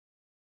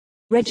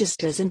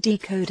registers and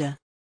decoder.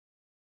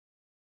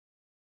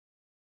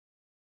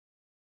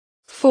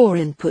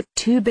 4-input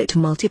 2-bit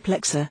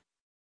multiplexer.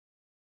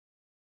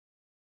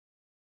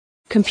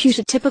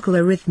 Computer typical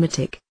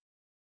arithmetic.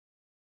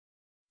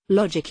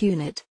 Logic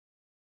unit.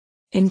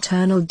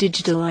 Internal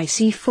digital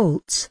IC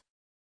faults.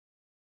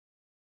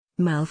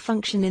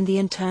 Malfunction in the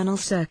internal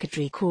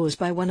circuitry caused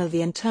by one of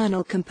the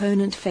internal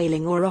component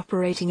failing or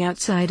operating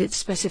outside its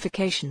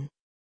specification.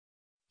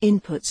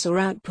 Inputs or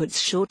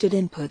outputs shorted,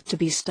 input to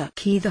be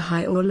stuck either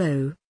high or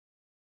low.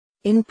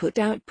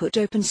 Input-output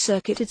open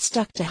circuited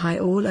stuck to high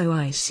or low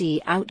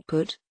IC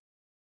output.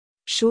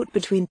 Short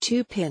between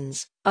two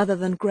pins, other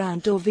than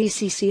ground or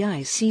VCC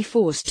IC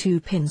force two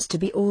pins to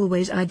be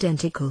always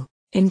identical,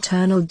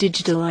 internal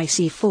digital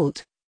IC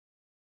fault.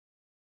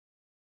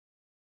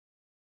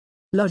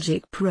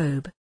 Logic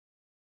probe.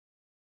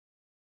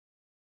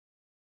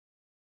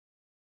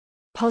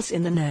 Pulse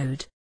in the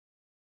node.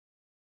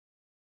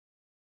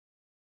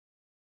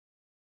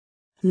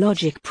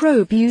 Logic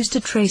probe used to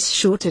trace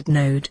shorted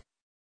node.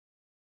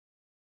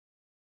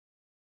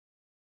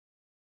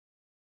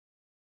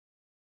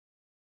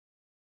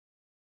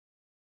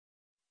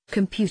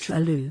 Computer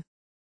ALU.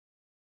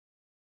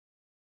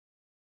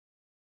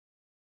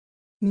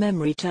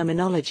 Memory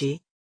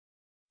terminology.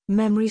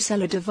 Memory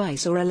cell, a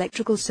device or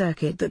electrical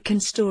circuit that can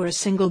store a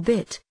single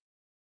bit.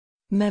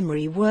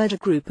 Memory word, a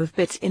group of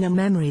bits in a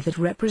memory that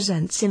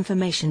represents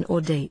information or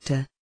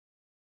data.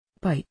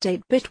 Byte,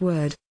 8-bit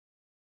word.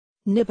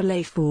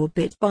 Nibble-a,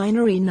 4-bit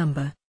binary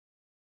number.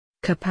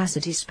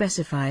 Capacity,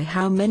 specify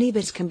how many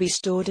bits can be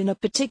stored in a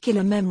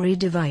particular memory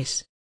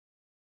device.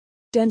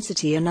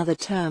 Density, another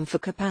term for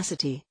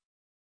capacity.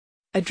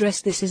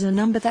 Address, this is a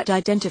number that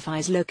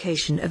identifies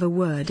location of a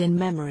word in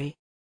memory.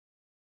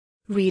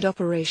 Read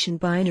operation,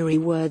 binary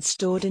word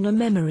stored in a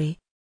memory.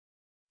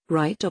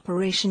 Write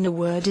operation, a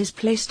word is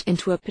placed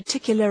into a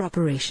particular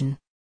operation.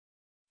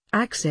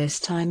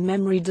 Access time,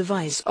 memory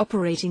device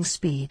operating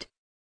speed.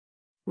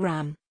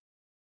 RAM.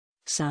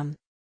 SAM.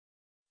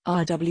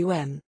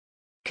 RWM.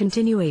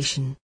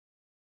 Continuation.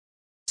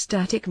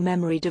 Static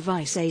memory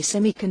device, a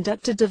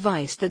semiconductor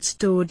device that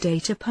stored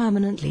data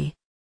permanently.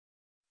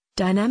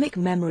 Dynamic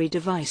memory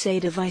device, a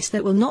device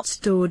that will not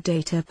store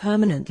data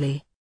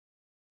permanently.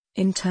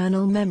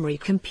 Internal memory,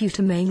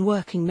 computer main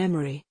working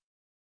memory.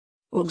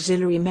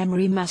 Auxiliary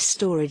memory, mass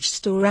storage,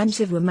 store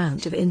massive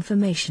amount of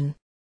information.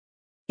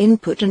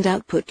 Input and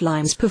output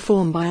lines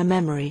performed by a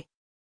memory.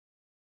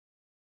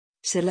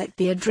 Select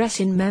the address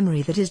in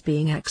memory that is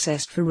being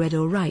accessed for read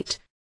or write.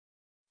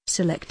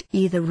 Select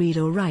either read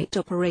or write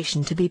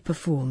operation to be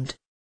performed.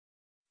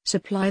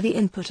 Supply the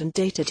input and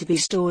data to be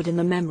stored in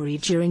the memory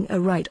during a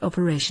write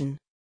operation.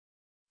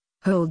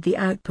 Hold the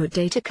output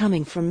data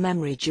coming from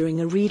memory during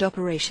a read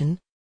operation.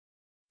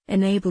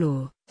 Enable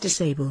or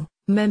disable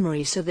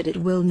memory so that it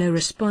will not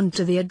respond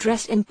to the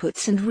address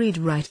inputs and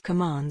read-write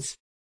commands.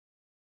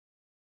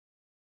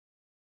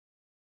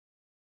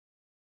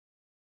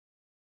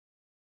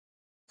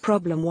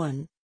 Problem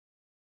 1.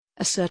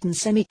 A certain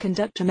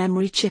semiconductor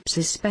memory chips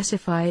is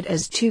specified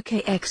as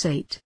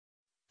 2kx8.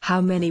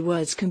 How many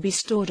words can be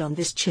stored on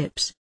this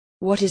chips?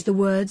 What is the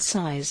word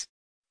size?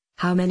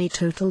 How many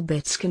total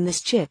bits can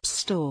this chip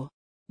store?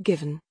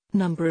 Given,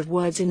 number of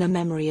words in a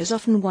memory is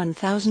often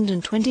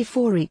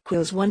 1024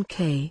 equals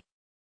 1k.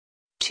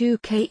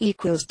 2k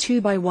equals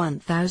 2 by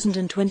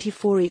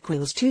 1024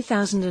 equals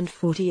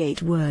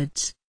 2048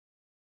 words.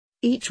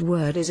 Each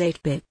word is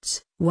 8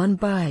 bits, 1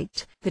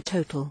 byte, the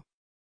total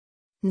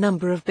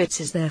number of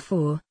bits is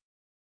therefore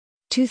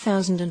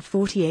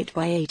 2048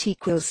 by 8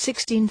 equals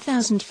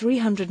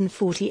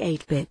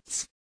 16,348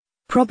 bits.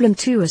 Problem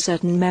 2. A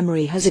certain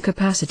memory has a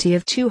capacity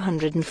of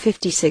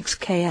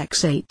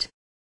 256kx8.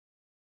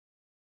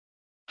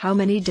 How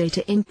many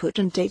data input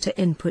and data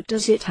input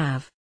does it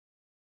have?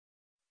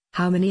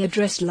 How many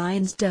address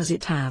lines does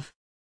it have?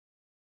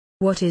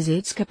 What is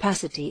its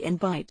capacity in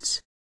bytes?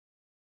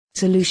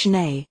 Solution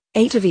A,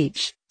 8 of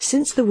each,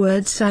 since the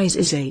word size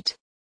is 8.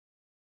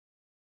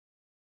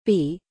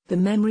 B. The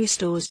memory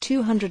stores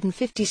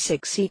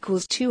 256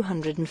 equals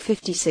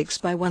 256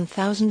 by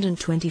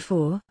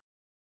 1024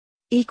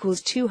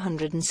 equals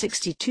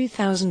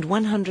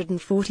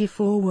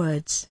 262,144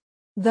 words.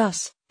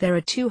 Thus, there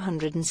are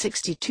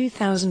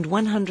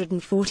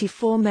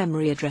 262,144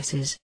 memory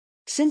addresses.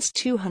 Since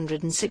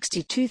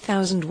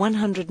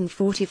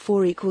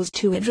 262,144 equals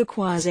 2, it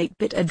requires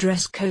 8-bit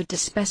address code to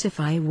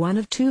specify one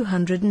of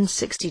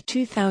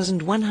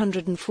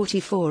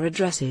 262,144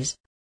 addresses.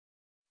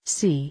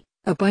 C.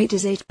 A byte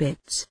is 8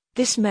 bits.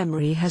 This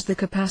memory has the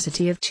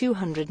capacity of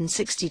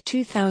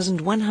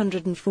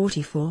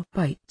 262,144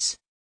 bytes.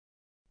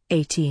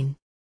 18.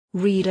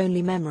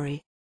 Read-only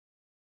memory.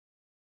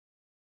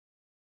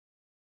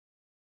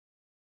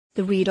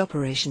 The read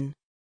operation.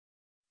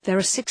 There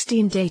are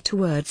 16 data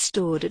words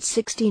stored at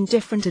 16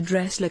 different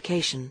address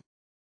location.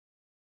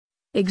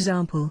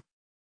 Example.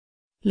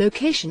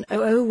 Location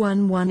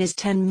 0011 is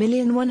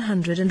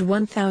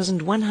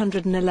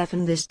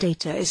 10,101,111. This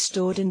data is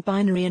stored in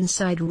binary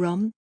inside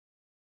ROM.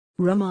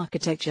 ROM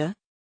architecture.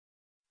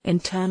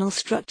 Internal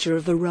structure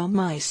of a ROM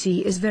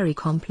IC is very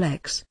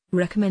complex.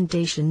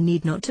 Recommendation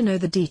need not to know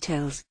the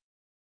details.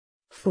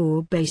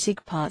 4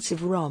 basic parts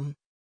of ROM.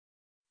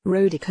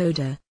 Row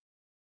decoder,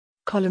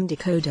 column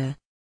decoder,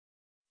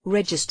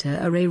 register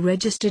array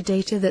register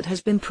data that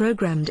has been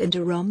programmed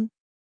into ROM,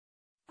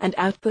 and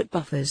output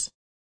buffers.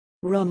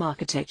 ROM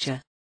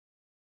architecture.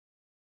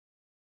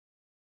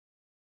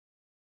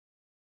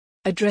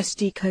 Address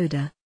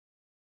decoder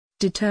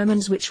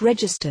determines which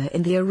register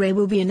in the array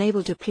will be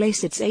enabled to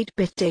place its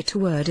 8-bit data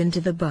word into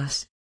the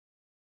bus.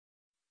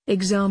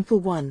 Example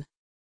 1.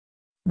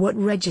 What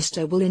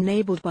register will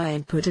enabled by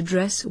input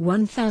address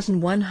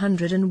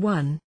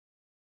 1101?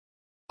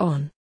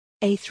 On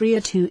A3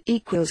 A2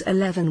 equals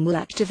 11 will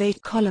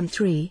activate column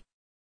 3.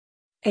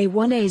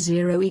 A1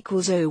 A0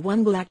 equals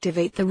 01 will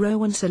activate the row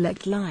 1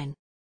 select line.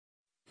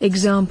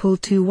 Example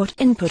 2. What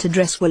input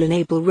address will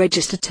enable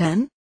register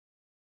 10?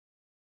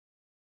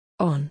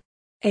 On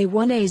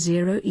A1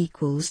 A0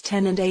 equals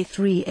 10 and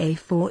A3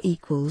 A4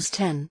 equals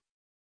 10.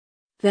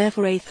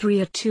 Therefore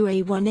A3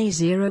 A2 A1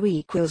 A0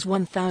 equals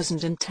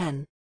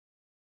 1010.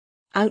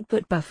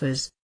 Output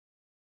buffers.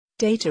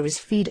 Data is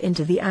fed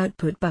into the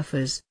output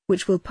buffers,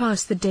 which will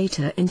pass the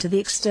data into the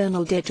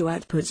external data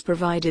outputs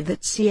provided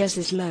that CS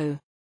is low.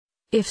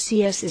 If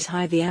CS is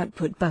high, the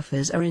output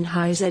buffers are in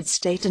high Z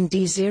state and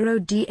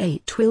D0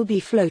 D8 will be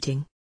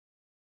floating.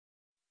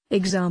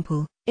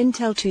 Example,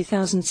 Intel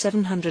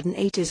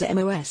 2708 is a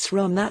MOS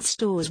ROM that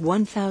stores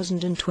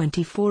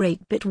 1024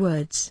 8-bit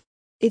words.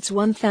 Its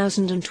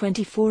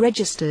 1024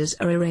 registers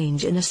are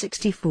arranged in a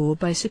 64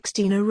 by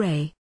 16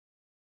 array.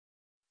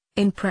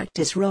 In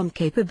practice, ROM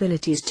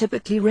capabilities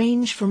typically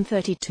range from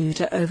 32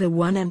 to over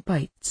 1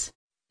 MB.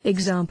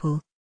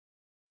 Example.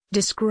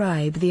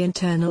 Describe the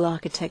internal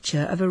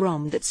architecture of a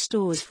ROM that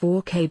stores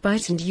 4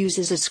 KB and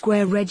uses a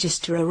square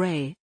register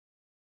array.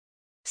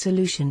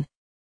 Solution.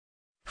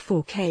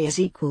 4K is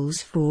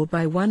equals 4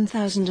 by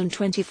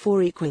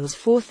 1024 equals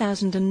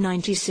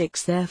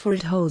 4096, therefore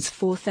it holds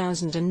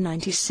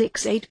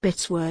 4096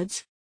 8-bits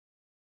words.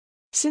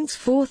 Since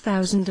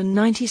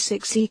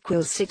 4096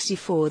 equals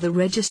 64, the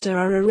register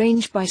are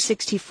arranged by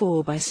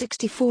 64 by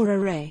 64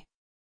 array.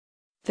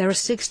 There are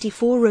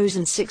 64 rows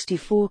and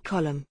 64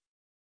 column.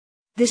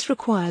 This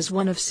requires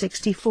one of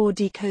 64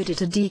 decoder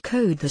to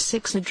decode the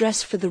 6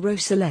 address for the row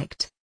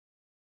select.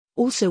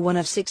 Also one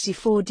of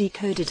 64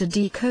 decoder to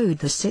decode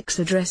the 6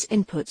 address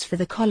inputs for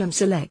the column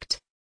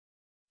select.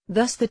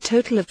 Thus the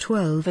total of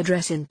 12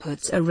 address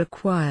inputs are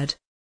required.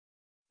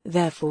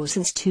 Therefore,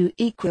 since 2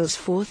 equals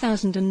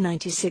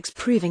 4096,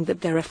 proving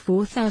that there are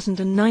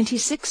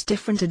 4096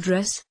 different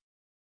address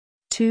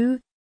 12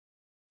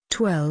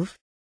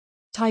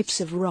 types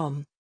of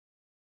ROM.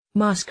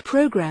 Mask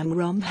program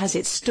ROM has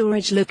its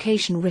storage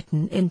location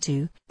written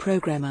into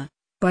programmer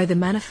by the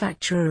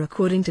manufacturer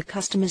according to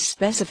customer's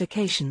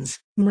specifications.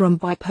 ROM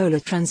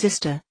bipolar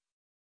transistor.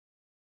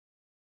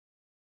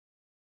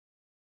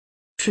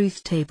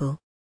 Truth table.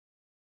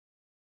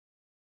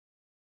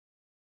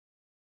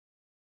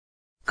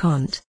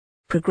 Can't.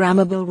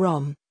 Programmable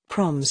ROM,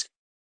 PROMs.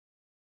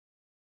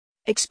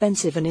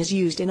 Expensive and is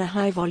used in a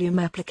high-volume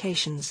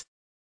applications.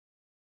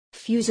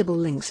 Fusible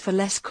links for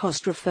less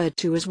cost referred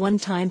to as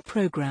one-time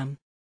program.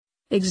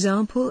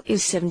 Example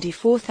is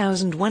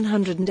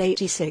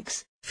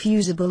 74186,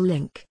 fusible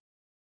link.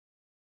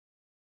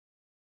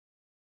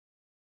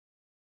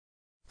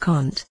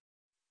 Can't.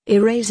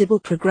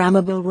 Erasable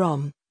programmable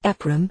ROM,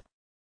 EPROM.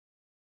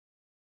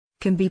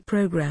 Can be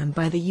programmed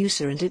by the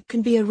user and it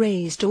can be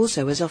erased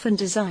also as often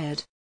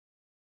desired.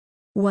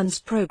 Once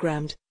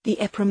programmed, the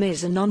EPROM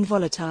is a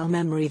non-volatile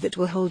memory that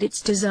will hold its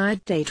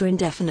desired data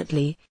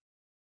indefinitely.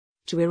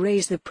 To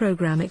erase the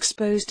program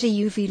exposed to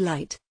UV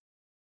light.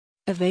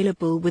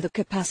 Available with a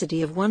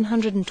capacity of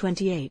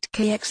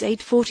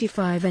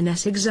 128K×845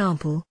 ns.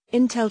 Example,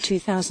 Intel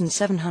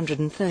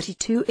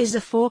 2732 is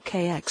a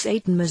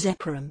 4K×8 ns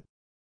EPROM.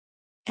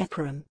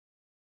 EPROM.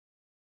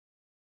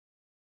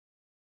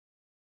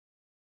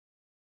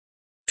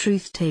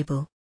 Truth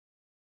table.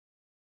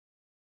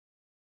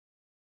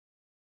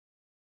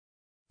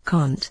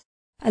 Can't.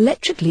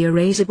 Electrically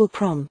erasable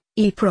PROM,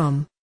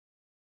 EPROM.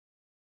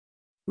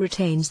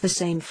 Retains the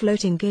same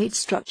floating gate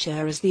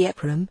structure as the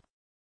EPROM.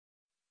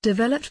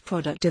 Developed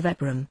product of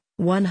EPROM,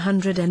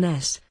 100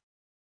 ns.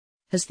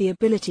 Has the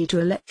ability to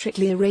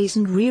electrically erase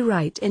and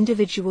rewrite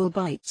individual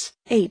bytes,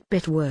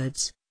 8-bit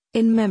words,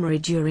 in memory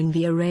during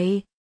the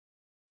array.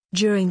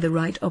 During the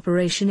write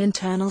operation,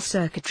 internal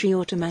circuitry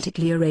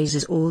automatically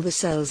erases all the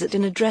cells at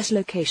an address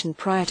location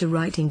prior to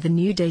writing the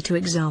new data.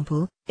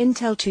 Example,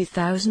 Intel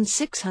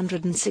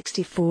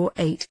 2664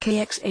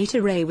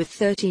 8K×8 array with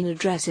 13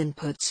 address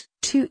inputs,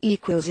 2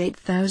 equals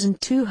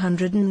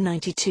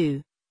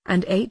 8292,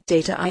 and 8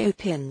 data I/O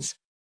pins.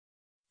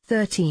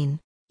 13.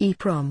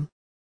 EPROM.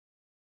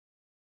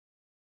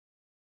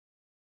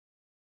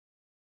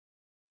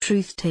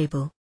 Truth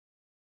table.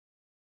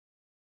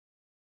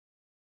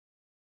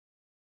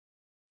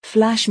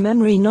 Flash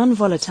memory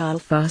non-volatile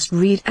fast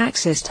read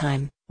access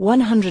time,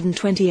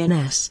 120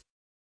 ns.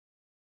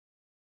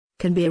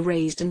 Can be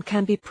erased and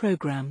can be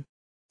programmed.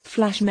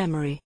 Flash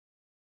memory.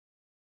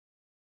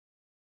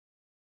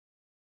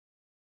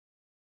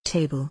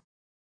 Table.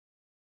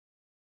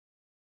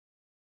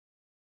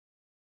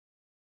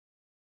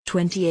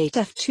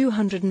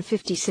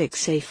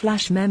 28F256A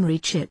flash memory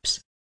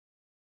chips.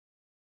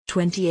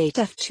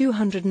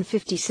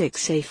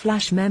 28F256A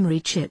flash memory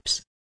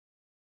chips.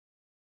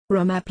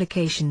 ROM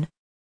application.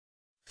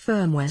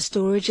 Firmware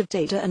storage of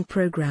data and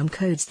program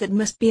codes that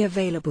must be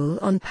available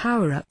on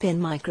power-up in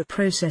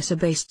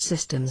microprocessor-based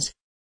systems.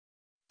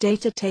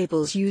 Data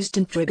tables used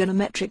in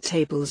trigonometric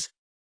tables.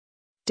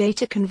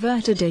 Data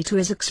converter. Data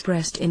is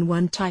expressed in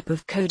one type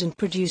of code and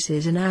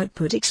produces an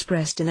output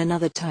expressed in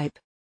another type.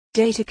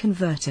 Data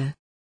converter.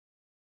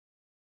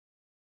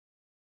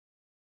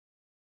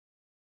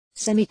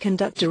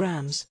 Semiconductor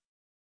RAMs.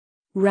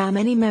 RAM.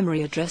 Any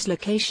memory address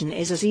location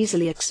is as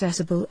easily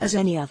accessible as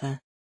any other.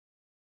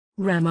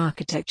 RAM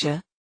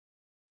architecture.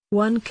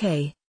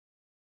 1K,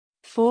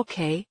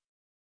 4K,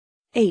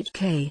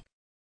 8K,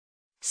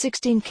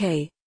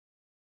 16K,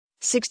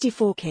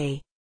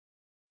 64K.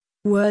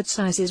 Word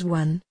size is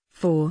 1,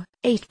 4,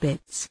 8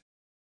 bits.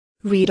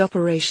 Read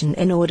operation.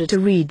 In order to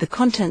read the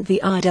content,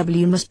 the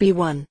IW must be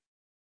 1.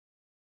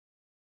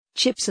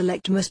 Chip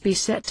select must be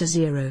set to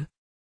 0.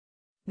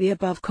 The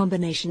above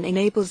combination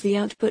enables the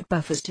output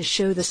buffers to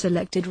show the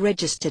selected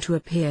register to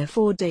appear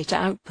for data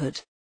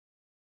output.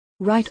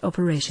 Write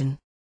operation.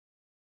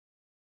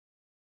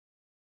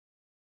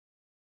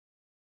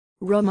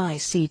 ROM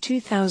IC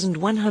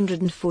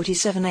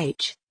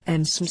 2147H,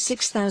 MSM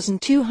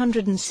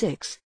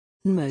 6206,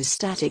 NMOS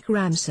static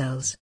RAM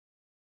cells.